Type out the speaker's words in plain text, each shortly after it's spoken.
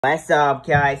What's up,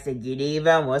 guys? Good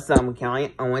evening. What's up,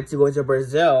 Kelly? I want to go to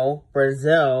Brazil.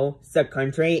 Brazil is a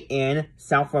country in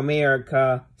South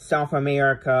America. South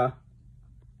America.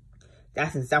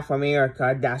 That's in South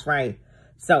America. That's right.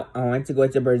 So, I want to go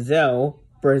to Brazil.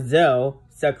 Brazil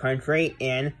is a country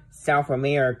in South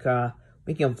America.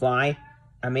 We can fly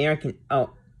American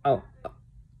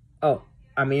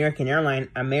American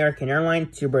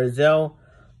Airline to Brazil.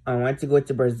 I want to go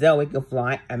to Brazil. We can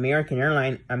fly American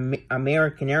Airline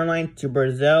to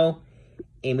Brazil.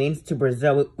 It means to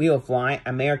Brazil. We will fly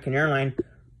American Airline.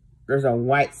 There's a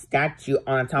white statue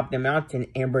on the top of the mountain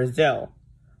in Brazil.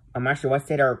 I'm not sure what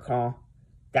state it's called.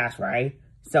 That's right.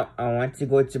 So I want to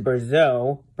go to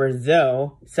Brazil.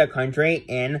 Brazil is a country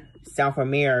in South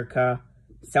America.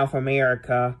 South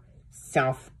America.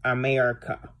 South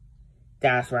America.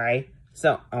 That's right.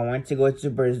 So I want to go to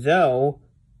Brazil.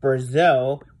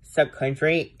 Brazil is a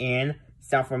country in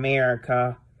South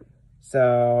America.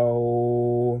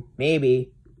 So,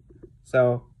 maybe.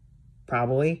 So,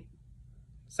 probably.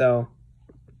 So,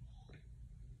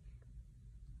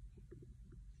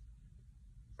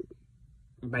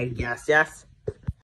 but yes.